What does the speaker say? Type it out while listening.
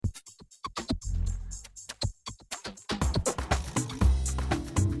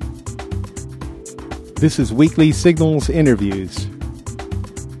This is Weekly Signals Interviews,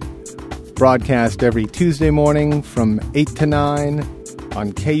 broadcast every Tuesday morning from 8 to 9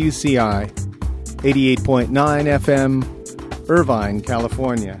 on KUCI, 88.9 FM, Irvine,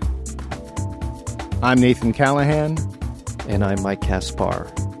 California. I'm Nathan Callahan. And I'm Mike Kaspar.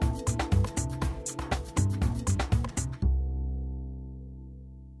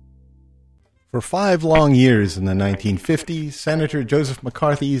 For 5 long years in the 1950s, Senator Joseph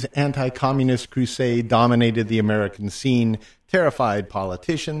McCarthy's anti-communist crusade dominated the American scene, terrified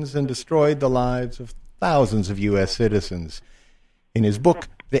politicians, and destroyed the lives of thousands of U.S. citizens. In his book,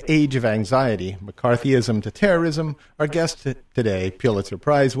 The Age of Anxiety, McCarthyism to Terrorism, our guest today, Pulitzer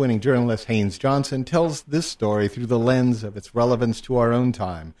Prize-winning journalist Haynes Johnson, tells this story through the lens of its relevance to our own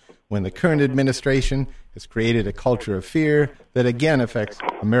time, when the current administration has created a culture of fear that again affects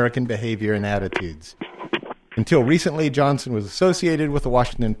American behavior and attitudes. Until recently, Johnson was associated with the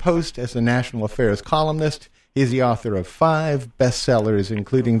Washington Post as a national affairs columnist. He is the author of 5 bestsellers,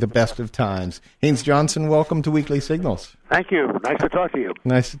 including The Best of Times. Haynes Johnson, welcome to Weekly Signals. Thank you. Nice to talk to you.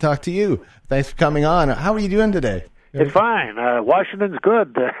 Nice to talk to you. Thanks for coming on. How are you doing today? It's fine. Washington's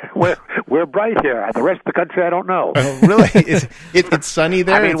good. We're bright here. The rest of the country, I don't know. Really? It's sunny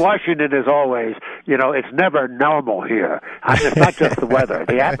there? I mean, Washington is always, it's never normal here. It's not just the weather.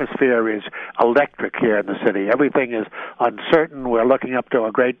 The atmosphere is electric here in the city. Everything is uncertain. We're looking up to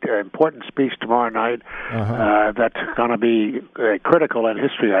a great, important speech tomorrow night that's going to be critical in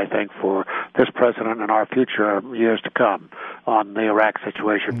history, I think, for this president and our future years to come on the Iraq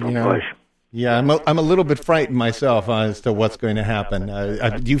situation from Bush. Yeah, I'm a little bit frightened myself as to what's going to happen.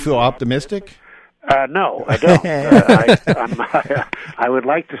 Do you feel optimistic? No, I don't. I would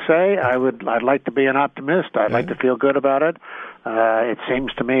like to say I'd like to be an optimist. I'd like to feel good about it. It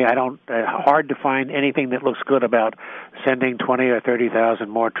seems to me hard to find anything that looks good about sending 20 or 30,000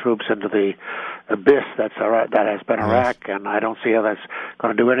 more troops into the abyss that has been Iraq, and I don't see how that's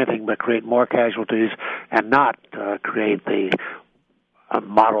going to do anything but create more casualties and not create the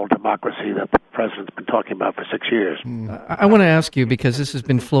model democracy that the president's been talking about for 6 years. I want to ask you, because this has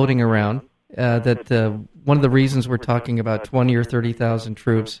been floating around, that one of the reasons we're talking about 20 or 30,000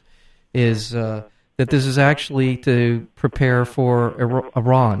 troops is that this is actually to prepare for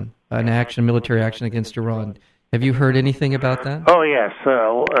Iran, military action against Iran. Have you heard anything about that? Oh, yes.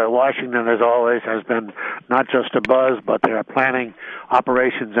 Washington, as always, has been not just a buzz, but they are planning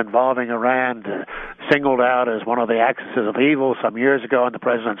operations involving Iran, singled out as one of the axes of evil some years ago in the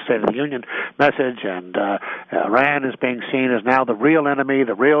President's State of the Union message, and Iran is being seen as now the real enemy,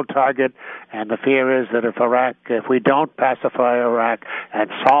 the real target, and the fear is that if we don't pacify Iraq and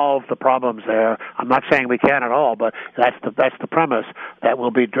solve the problems there, I'm not saying we can at all, but that's the premise, that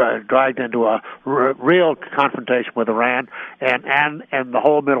we'll be dragged into a real confrontation with Iran, and the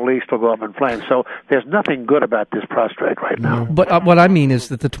whole Middle East will go up in flames. So there's nothing good about this prostrate right now. But what I mean is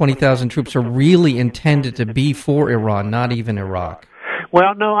that the 20,000 troops are really intended to be for Iran, not even Iraq.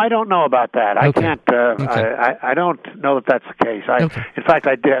 Well, no, I don't know about that. I Okay. can't. Okay. I don't know that that's the case. Okay. In fact,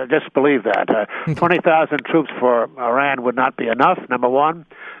 I disbelieve that. 20,000 troops for Iran would not be enough. Number one,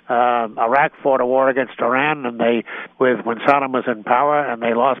 Iraq fought a war against Iran, and when Saddam was in power, and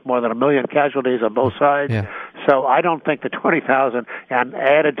they lost more than 1 million casualties on both sides. Yeah. So I don't think the 20,000 and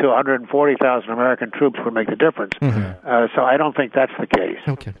added to 140,000 American troops would make the difference. So I don't think that's the case.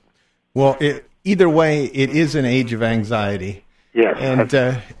 Okay. Well, either way, it is an age of anxiety. Yes. And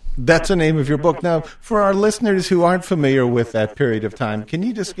that's the name of your book. Now, for our listeners who aren't familiar with that period of time, can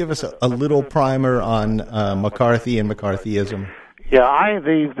you just give us a little primer on McCarthy and McCarthyism? Yeah,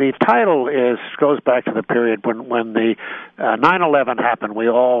 the title goes back to the period when the 9/11 happened. We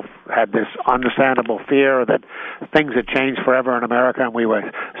all had this understandable fear that things had changed forever in America, and we were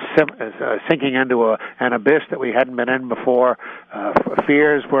sinking into an abyss that we hadn't been in before.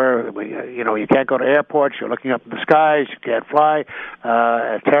 Fears were, you can't go to airports. You're looking up in the skies. You can't fly.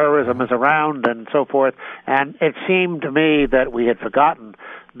 Terrorism is around, and so forth. And it seemed to me that we had forgotten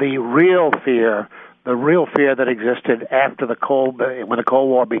the real fear that existed after when the Cold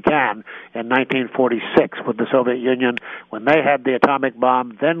War began in 1946 with the Soviet Union, when they had the atomic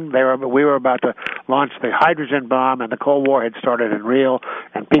bomb. Then we were about to launch the hydrogen bomb, and the Cold War had started in real,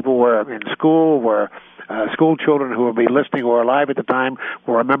 and people were in school, school children who would be listening, who were alive at the time,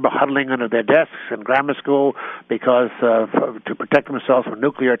 will remember huddling under their desks in grammar school because to protect themselves from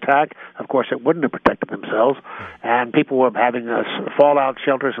nuclear attack. Of course, it wouldn't have protected themselves. And people were having fallout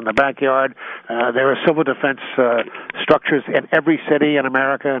shelters in the backyard. There were civil defense structures in every city in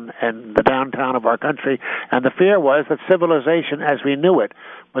America and the downtown of our country. And the fear was that civilization as we knew it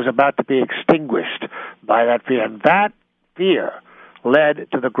was about to be extinguished by that fear. And that fear led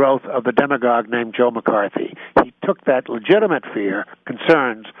to the growth of the demagogue named Joe McCarthy. He took that legitimate fear,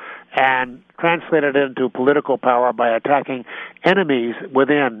 concerns, and translated it into political power by attacking enemies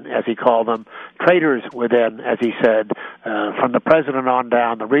within, as he called them, traitors within, as he said, from the president on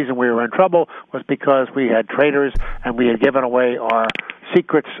down. The reason we were in trouble was because we had traitors and we had given away our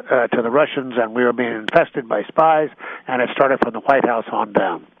secrets to the Russians, and we were being infested by spies, and it started from the White House on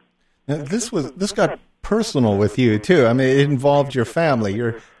down. Now, this got personal with you too. I mean, it involved your family.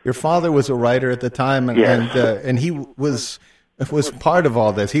 Your father was a writer at the time, and he was part of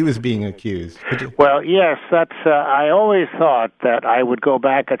all this. He was being accused. Well, yes, that's. I always thought that I would go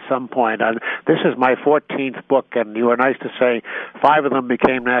back at some point. This is my 14th book, and you were nice to say 5 of them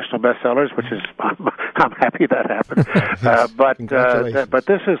became national bestsellers, which is I'm happy that happened. But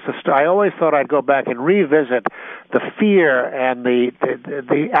this is the. I always thought I'd go back and revisit the fear and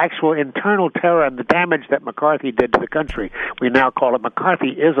the actual internal terror and the damage that McCarthy did to the country. We now call it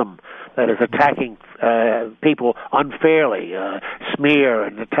McCarthyism, that is attacking people unfairly, smear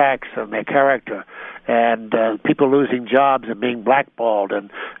and attacks on their character, and people losing jobs and being blackballed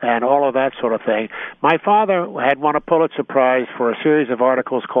and all of that sort of thing. My father had won a Pulitzer Prize for a series of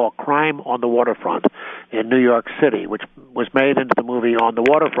articles called Crime on the Waterfront in New York City, which was made into the movie On the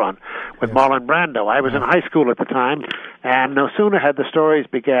Waterfront with Marlon Brando. I was in high school at the time, and no sooner had the stories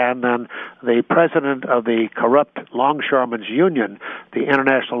began than the president of the corrupt Longshoremen's Union, the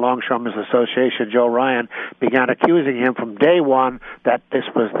International Longshoremen's Association, Joe Ryan, began accusing him from day one that it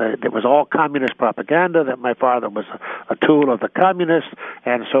was all communist propaganda, that my father was a tool of the communists,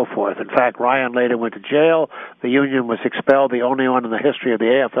 and so forth. In fact, Ryan later went to jail. The union was expelled, the only one in the history of the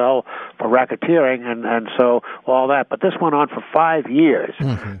AFL, for racketeering, and so all that. But this went on for 5 years,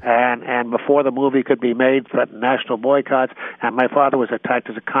 and before the movie could be made, threatened national boycotts, and my father was attacked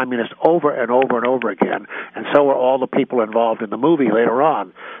as a communist over and over and over again, and so were all the people involved in the movie later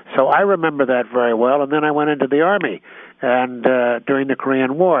on. So I remember that very well, and then I went into the Army, and during the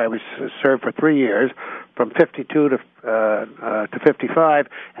Korean War, I was served for 3 years, from 52 to 55,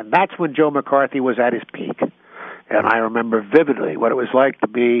 and that's when Joe McCarthy was at his peak. And I remember vividly what it was like to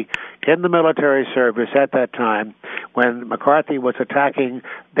be in the military service at that time when McCarthy was attacking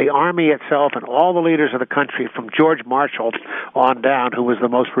the Army itself and all the leaders of the country, from George Marshall on down, who was the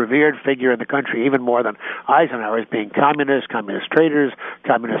most revered figure in the country, even more than Eisenhower, as being communist traitors,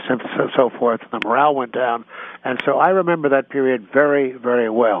 communists, and so forth. The morale went down. And so I remember that period very, very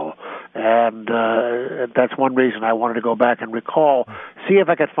well. And that's one reason I wanted to go back and recall, see if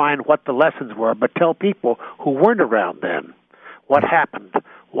I could find what the lessons were, but tell people who weren't around then what happened,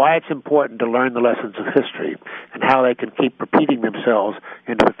 why it's important to learn the lessons of history, and how they can keep repeating themselves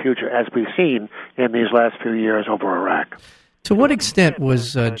into the future, as we've seen in these last few years over Iraq. To what extent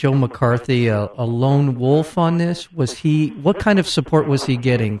was Joe McCarthy a lone wolf on this? What kind of support was he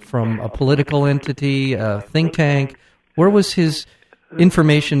getting from a political entity, a think tank? Where was his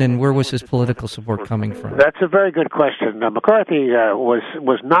information and where was his political support coming from? That's a very good question. McCarthy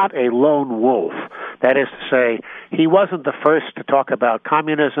was not a lone wolf. That is to say, he wasn't the first to talk about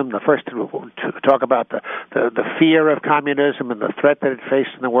communism, the first to talk about the fear of communism and the threat that it faced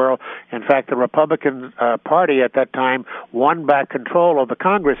in the world. In fact, the Republican Party at that time won back control of the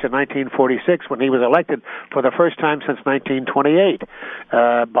Congress in 1946 when he was elected for the first time since 1928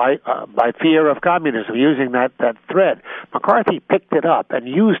 by fear of communism, using that threat. McCarthy picked it up and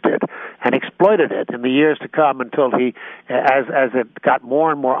used it and exploited it in the years to come until he, as it got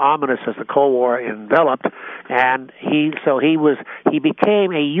more and more ominous as the Cold War enveloped, and he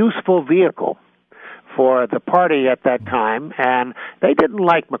became a useful vehicle for the party at that time, and they didn't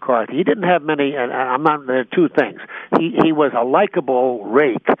like McCarthy. He didn't have many, and there are two things. He was a likable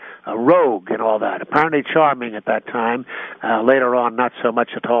rake, a rogue and all that, apparently charming at that time, later on not so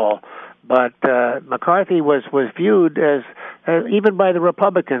much at all. But McCarthy was viewed as even by the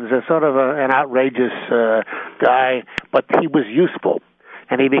Republicans, as sort of an outrageous guy, but he was useful.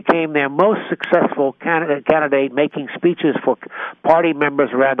 And he became their most successful candidate, making speeches for party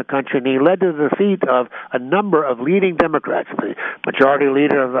members around the country, and he led to the defeat of a number of leading Democrats. The majority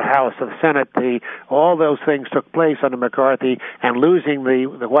leader of the House, of the Senate, all those things took place under McCarthy, and losing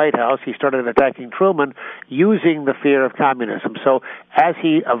the White House, he started attacking Truman using the fear of communism. So as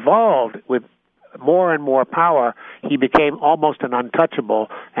he evolved with more and more power, he became almost an untouchable,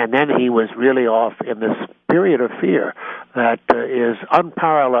 and then he was really off in this period of fear that is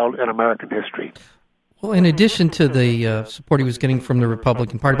unparalleled in American history. Well, in addition to the support he was getting from the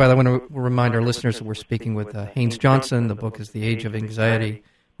Republican Party, by the way, I want to remind our listeners that we're speaking with Haynes Johnson. The book is The Age of Anxiety,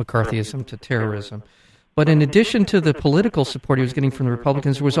 McCarthyism to Terrorism. But in addition to the political support he was getting from the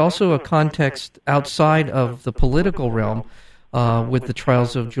Republicans, there was also a context outside of the political realm with the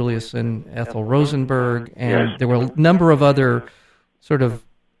trials of Julius and Ethel Rosenberg, and there were a number of other sort of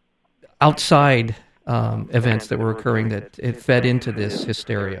outside events that were occurring that it fed into this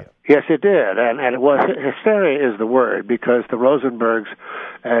hysteria. Yes, it did, and it was hysteria is the word, because the Rosenbergs,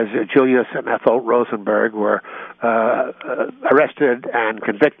 as Julius and Ethel Rosenberg, were arrested and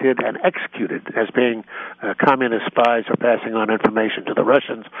convicted and executed as being communist spies or passing on information to the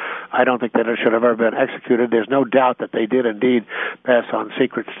Russians. I don't think that it should have ever been executed. There's no doubt that they did indeed pass on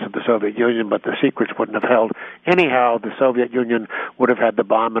secrets to the Soviet Union, but the secrets wouldn't have held. Anyhow, the Soviet Union would have had the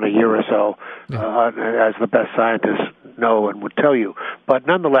bomb in a year or so, as the best scientists know and would tell you. But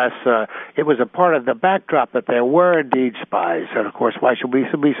nonetheless, it was a part of the backdrop that there were indeed spies. And of course, why should we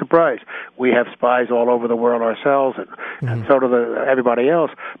be surprised? We have spies all over the world ourselves, and so do everybody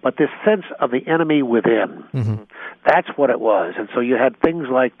else. But this sense of the enemy within, that's what it was. And so you had things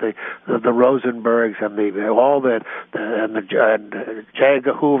like the Rosenbergs and J.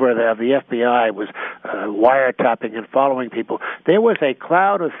 Edgar Hoover of the FBI was wiretapping and following people. There was a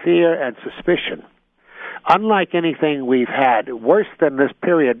cloud of fear and suspicion, unlike anything we've had, worse than this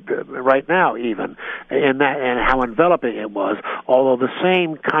period right now even, in that and how enveloping it was, although the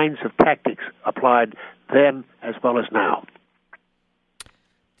same kinds of tactics applied then as well as now.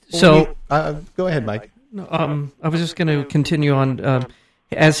 So, go ahead, Mike. I was just going to continue on.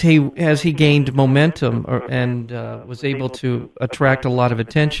 As he gained momentum and was able to attract a lot of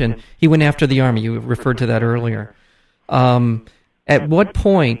attention, he went after the Army. You referred to that earlier. At what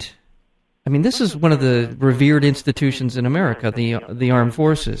point? I mean, this is one of the revered institutions in America, the armed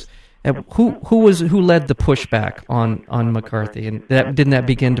forces. Who led the pushback on McCarthy, and didn't that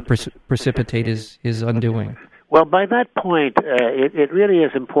begin to precipitate his undoing? Well, by that point, it really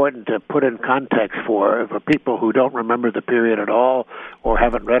is important to put in context for people who don't remember the period at all or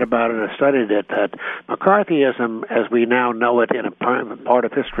haven't read about it or studied it, that McCarthyism, as we now know it in a part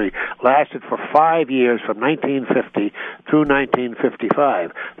of history, lasted for 5 years from 1950 through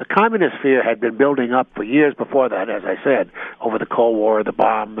 1955. The communist fear had been building up for years before that, as I said, over the Cold War, the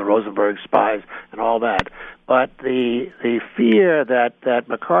bomb, the Rosenberg spies, and all that. But the fear that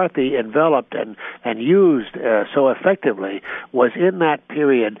McCarthy enveloped and used so effectively was in that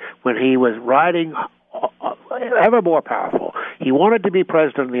period when he was riding ever more powerful. He wanted to be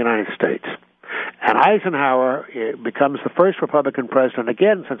president of the United States. And Eisenhower becomes the first Republican president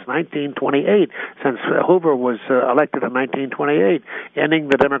again since 1928, since Hoover was elected in 1928, ending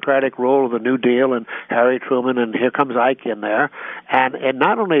the Democratic rule of the New Deal and Harry Truman, and here comes Ike in there. And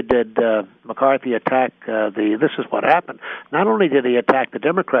not only did McCarthy attack this is what happened, not only did he attack the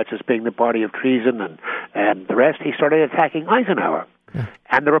Democrats as being the party of treason and the rest, he started attacking Eisenhower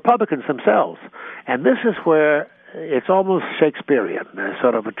and the Republicans themselves. And this is where it's almost Shakespearean,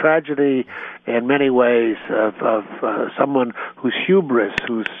 sort of a tragedy in many ways of someone whose hubris,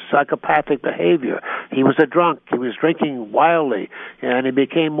 whose psychopathic behavior. He was a drunk. He was drinking wildly, and he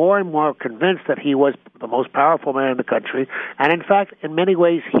became more and more convinced that he was the most powerful man in the country. And in fact, in many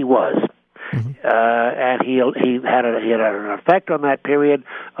ways, he was. And he had an effect on that period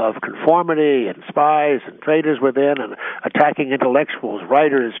of conformity and spies and traitors within and attacking intellectuals,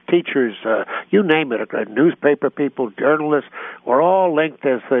 writers, teachers, you name it, newspaper people, journalists, were all linked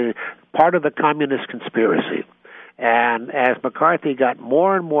as the part of the communist conspiracy. And as McCarthy got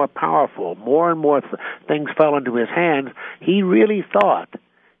more and more powerful, more and more things fell into his hands, he really thought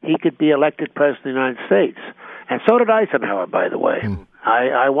he could be elected president of the United States. And so did Eisenhower, by the way.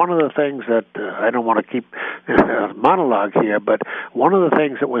 One of the things that, I don't want to keep monologue here, but one of the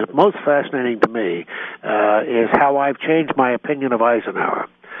things that was most fascinating to me is how I've changed my opinion of Eisenhower.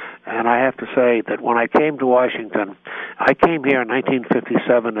 And I have to say that when I came to Washington, I came here in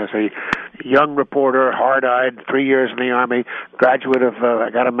 1957 as a young reporter, hard-eyed, 3 years in the Army, graduate of,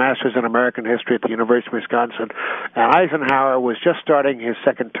 I got a master's in American history at the University of Wisconsin, and Eisenhower was just starting his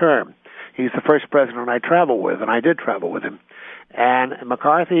second term. He's the first president I traveled with, and I did travel with him. And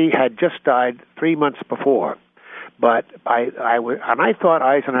McCarthy had just died 3 months before. But I thought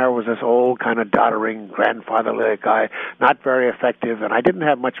Eisenhower was this old, kind of doddering, grandfatherly guy, not very effective, and I didn't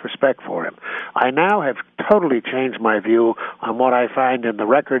have much respect for him. I now have totally changed my view on what I find in the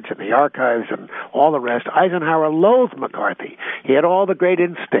records and the archives and all the rest. Eisenhower loathed McCarthy. He had all the great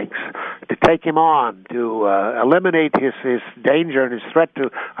instincts to take him on, to eliminate his danger and his threat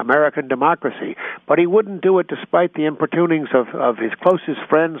to American democracy. But he wouldn't do it despite the importunings of his closest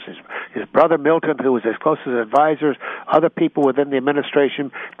friends, his brother Milton, who was his closest advisor, other people within the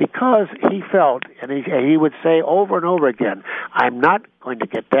administration, because he felt, and he would say over and over again, I'm not going to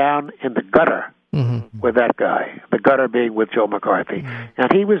get down in the gutter with that guy, the gutter being with Joe McCarthy.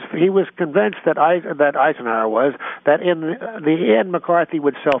 And he was convinced that Eisenhower was that in the end McCarthy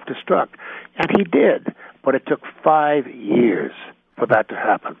would self-destruct. And he did, but it took 5 years for that to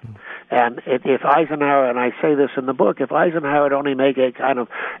happen. And if Eisenhower, and I say this in the book, if Eisenhower would only make a kind of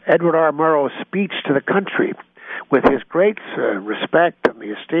Edward R. Murrow speech to the country with his great respect and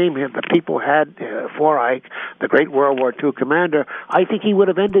the esteem the people had for Ike, the great World War II commander, I think he would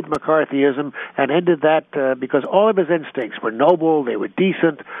have ended McCarthyism and ended that because all of his instincts were noble, they were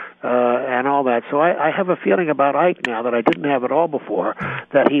decent, and all that. So I have a feeling about Ike now that I didn't have at all before,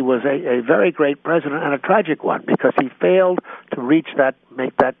 that he was a very great president and a tragic one because he failed to make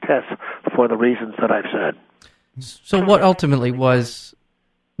that test for the reasons that I've said. So what ultimately was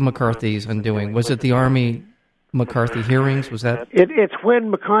McCarthy's undoing? Was it the Army McCarthy hearings? Was that? It's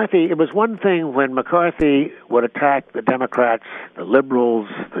when McCarthy, it was one thing when McCarthy would attack the Democrats, the liberals,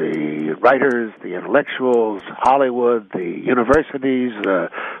 the writers, the intellectuals, Hollywood, the universities,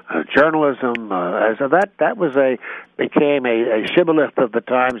 journalism. So that became a shibboleth of the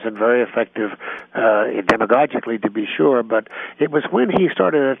times and very effective demagogically, to be sure. But it was when he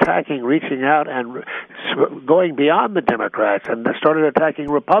started attacking, reaching out and going beyond the Democrats and started attacking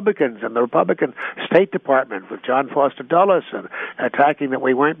Republicans and the Republican State Department with John Foster Dulles and attacking that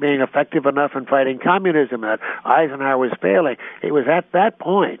we weren't being effective enough in fighting communism, that Eisenhower was failing. It was at that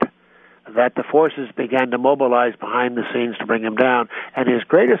point that the forces began to mobilize behind the scenes to bring him down, and his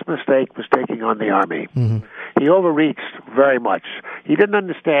greatest mistake was taking on the Army. He overreached very much. He didn't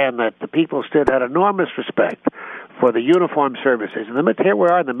understand that the people still had enormous respect for the uniformed services. And here we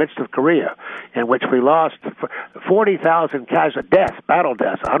are in the midst of Korea, in which we lost 40,000 battle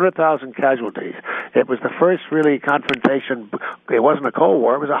deaths, 100,000 casualties. It was the first really confrontation. It wasn't a Cold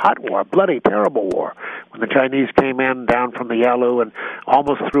War. It was a hot war, a bloody, terrible war, when the Chinese came in down from the Yalu and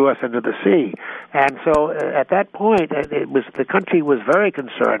almost threw us into the sea. And so at that point, the country was very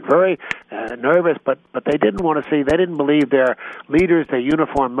concerned, very nervous, but they didn't want to see, they didn't believe their leaders, their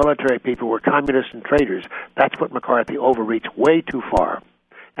uniformed military people were communists and traitors. That's what McCarthy overreached way too far,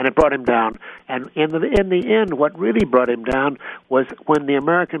 and it brought him down. And in the end, what really brought him down was when the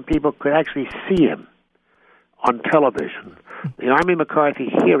American people could actually see him on television. The Army McCarthy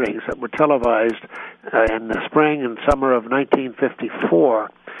hearings that were televised in the spring and summer of 1954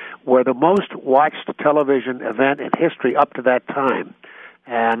 were the most watched television event in history up to that time.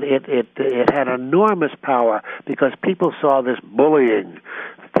 And it had enormous power because people saw this bullying,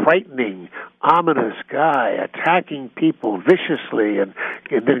 frightening, ominous guy attacking people viciously and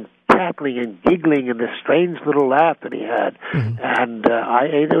then cackling and giggling in this strange little laugh that he had. And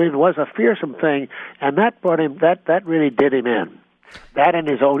it was a fearsome thing, and that really did him in. That and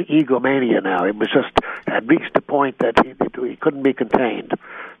his own egomania now. It was just had reached a point that he couldn't be contained,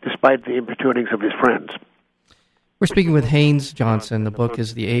 despite the importunings of his friends. We're speaking with Haynes Johnson. The book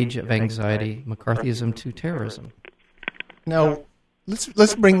is The Age of Anxiety, McCarthyism to Terrorism. Now,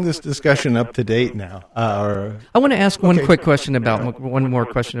 let's bring this discussion up to date now. I want to ask one more question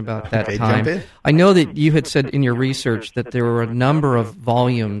about that time. Jump in. I know that you had said in your research that there were a number of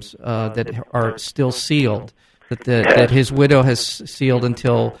volumes that are still sealed, that his widow has sealed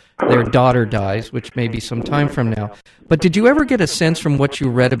until their daughter dies, which may be some time from now. But did you ever get a sense from what you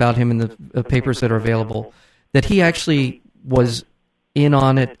read about him in the papers that are available that he actually was in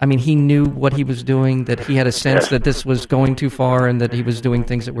on it? I mean, he knew what he was doing, that he had a sense that this was going too far and that he was doing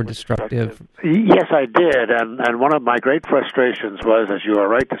things that were destructive? Yes, I did. And one of my great frustrations was, as you are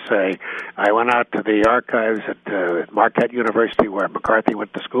right to say, I went out to the archives at Marquette University, where McCarthy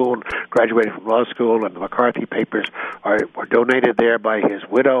went to school and graduated from law school, and the McCarthy papers were donated there by his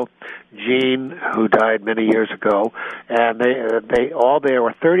widow, Jean, who died many years ago. And there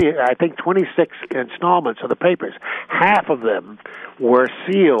were 26 installments of the papers. Half of them were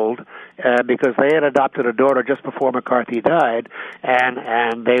sealed because they had adopted a daughter just before McCarthy died,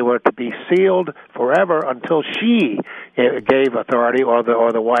 and they were to be sealed forever until she gave authority, or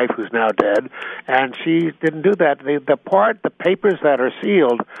the wife who's now dead, and she didn't do that. The papers that are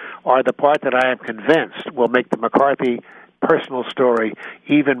sealed are the part that I am convinced will make the McCarthy personal story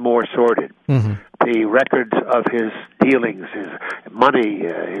even more sordid. The records of his dealings, his money,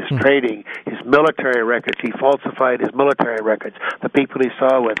 his trading, his military records. He falsified his military records. The people he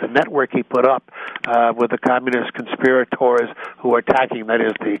saw with, the network he put up with the communist conspirators who were attacking, that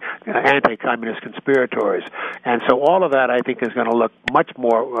is, the anti-communist conspirators. And so all of that, I think, is going to look much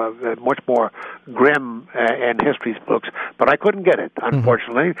more grim in history's books. But I couldn't get it,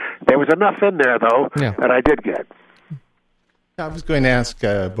 unfortunately. There was enough in there, though, that I did get. I was going to ask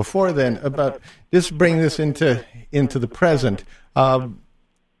before then about just bring this into the present.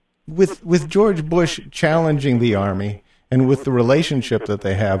 with George Bush challenging the Army, and with the relationship that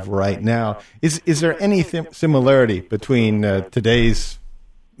they have right now, is there any similarity between today's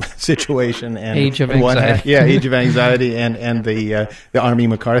situation and age of anxiety? Age of anxiety and the Army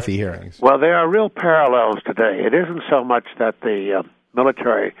McCarthy hearings? Well, there are real parallels today. It isn't so much that the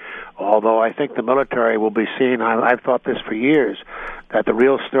military, although I think the military will be seen, I've thought this for years, that the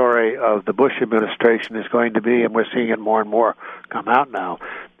real story of the Bush administration is going to be, and we're seeing it more and more come out now,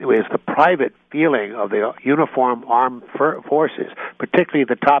 is the private feeling of the uniformed armed forces, particularly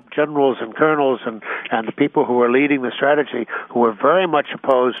the top generals and colonels and the people who are leading the strategy, who are very much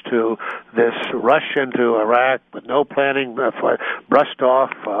opposed to this rush into Iraq with no planning, brushed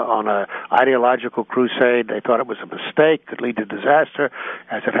off on an ideological crusade. They thought it was a mistake, could lead to disaster,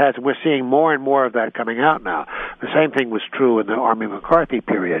 as it has. And we're seeing more and more of that coming out now. The same thing was true in the Army McCarthy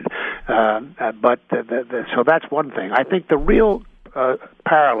period. So that's one thing. I think the real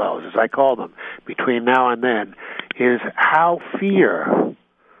parallels, as I call them, between now and then is how fear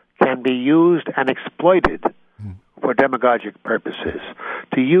can be used and exploited for demagogic purposes.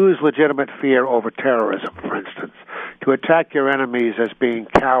 To use legitimate fear over terrorism, for instance. To attack your enemies as being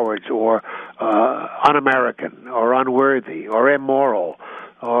cowards or un-American or unworthy or immoral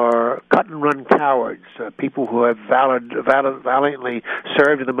or cut-and-run cowards, people who have valiantly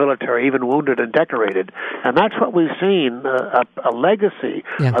served in the military, even wounded and decorated. And that's what we've seen, a legacy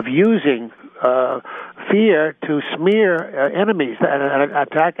of using fear to smear enemies and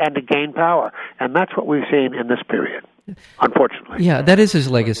attack and to gain power. And that's what we've seen in this period, unfortunately. Yeah, that is his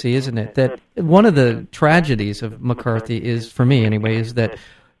legacy, isn't it? That one of the tragedies of McCarthy is, for me anyway, is that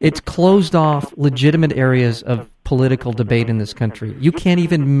it's closed off legitimate areas of political debate in this country. You can't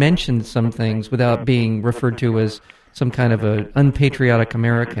even mention some things without being referred to as some kind of an unpatriotic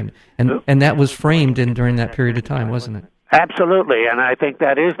American. And that was framed during that period of time, wasn't it? Absolutely, and I think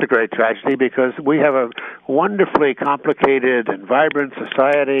that is the great tragedy, because we have a wonderfully complicated and vibrant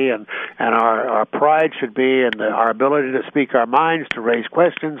society, and our pride should be in our ability to speak our minds, to raise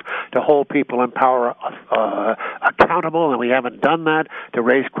questions, to hold people in power accountable, and we haven't done that, to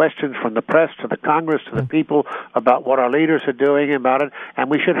raise questions from the press to the Congress to the people about what our leaders are doing about it, and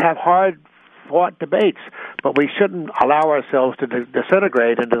we should have hard-fought debates, but we shouldn't allow ourselves to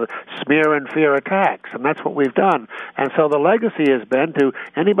disintegrate into smear and fear attacks, and that's what we've done. And so the legacy has been to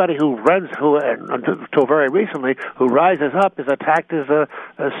anybody who runs, until very recently, who rises up is attacked as a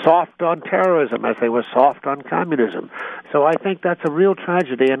soft on terrorism, as they were soft on communism. So I think that's a real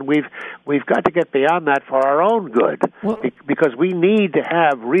tragedy, and we've got to get beyond that for our own good, because we need to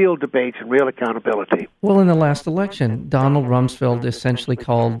have real debates and real accountability. Well, in the last election, Donald Rumsfeld essentially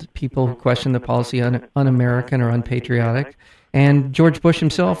called people who questioned the policy un-American or unpatriotic, and George Bush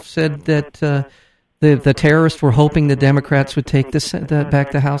himself said that the terrorists were hoping the Democrats would take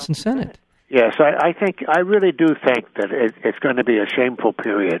back the House and Senate. Yes, I really do think that it's going to be a shameful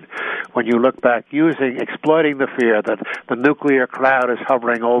period when you look back, exploiting the fear that the nuclear cloud is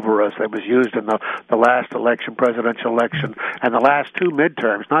hovering over us that was used in the last presidential election, and the last two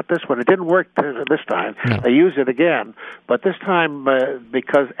midterms, not this one. It didn't work this time. No. They used it again, but this time,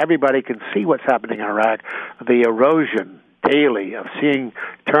 because everybody can see what's happening in Iraq, the erosion daily of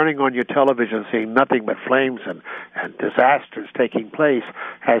turning on your television, seeing nothing but flames and disasters taking place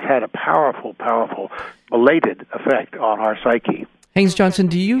has had a powerful, belated effect on our psyche. Haynes Johnson,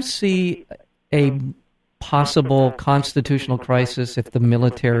 do you see a possible constitutional crisis if the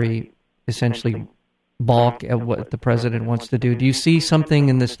military essentially balk at what the president wants to do? Do you see something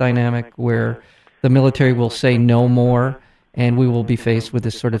in this dynamic where the military will say no more and we will be faced with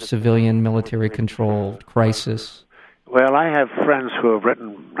this sort of civilian military-controlled crisis? Well, I have friends who have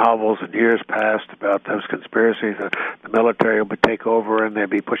written novels in years past about those conspiracies that the military would take over and they'd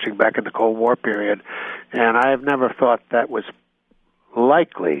be pushing back in the Cold War period. And I have never thought that was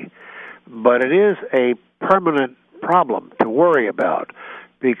likely. But it is a permanent problem to worry about,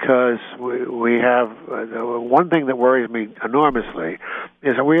 because we have one thing that worries me enormously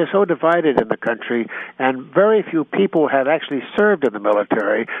is that we are so divided in the country, and very few people have actually served in the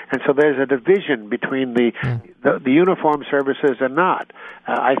military, and so there's a division between the uniformed services and not.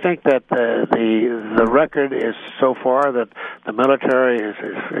 I think that the record is so far that the military is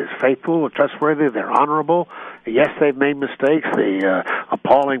faithful, trustworthy, they're honorable. Yes, they've made mistakes. The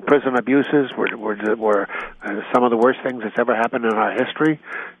appalling prison abuses were some of the worst things that's ever happened in our history.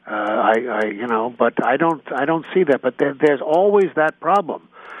 But I don't see that. But there's always that problem,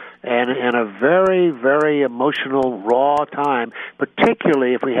 and in a very, very emotional, raw time,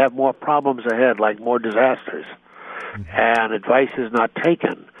 particularly if we have more problems ahead, like more disasters, and advice is not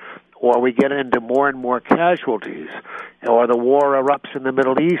taken, or we get into more and more casualties, or the war erupts in the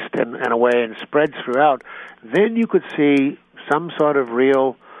Middle East in a way and spreads throughout, then you could see some sort of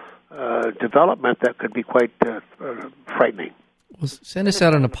real development that could be quite frightening. Well, send us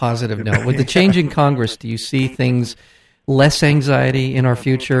out on a positive note. With the change in Congress, do you see things, less anxiety in our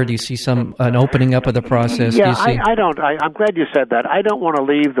future? Do you see an opening up of the process? Yeah, Do you see... I don't. I'm glad you said that. I don't want to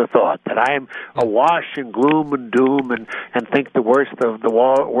leave the thought that I am awash in gloom and doom and think the worst of the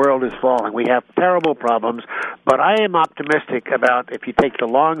world is falling. We have terrible problems, but I am optimistic about, if you take the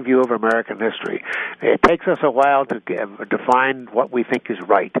long view of American history, it takes us a while to define what we think is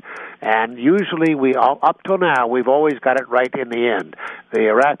right. And usually, up till now, we've always got it right in the end. The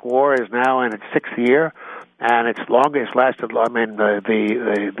Iraq War is now in its 6th year. And it's lasted. I mean,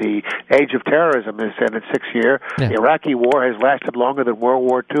 the age of terrorism is in its 6th year. Yeah. The Iraqi War has lasted longer than World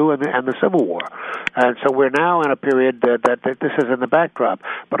War II and the Civil War. And so we're now in a period that this is in the backdrop.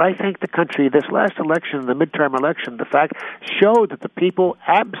 But I think the country, this last election, the midterm election, the fact showed that the people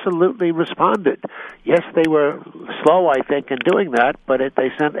absolutely responded. Yes, they were slow, I think, in doing that, but they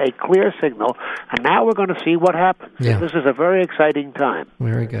sent a clear signal. And now we're going to see what happens. Yeah. This is a very exciting time.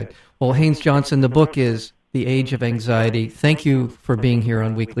 Very good. Well, Haynes Johnson, the book is The Age of Anxiety. Thank you for being here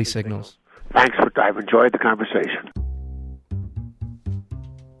on Weekly Signals. Thanks. I've enjoyed the conversation.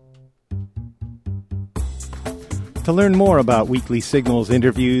 To learn more about Weekly Signals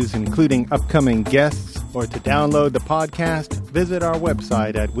interviews, including upcoming guests, or to download the podcast, visit our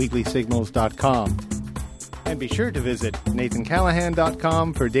website at weeklysignals.com. And be sure to visit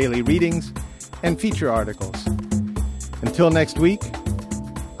nathancallahan.com for daily readings and feature articles. Until next week,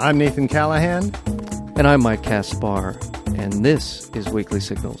 I'm Nathan Callahan. And I'm Mike Kaspar, and this is Weekly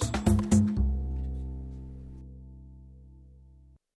Signals.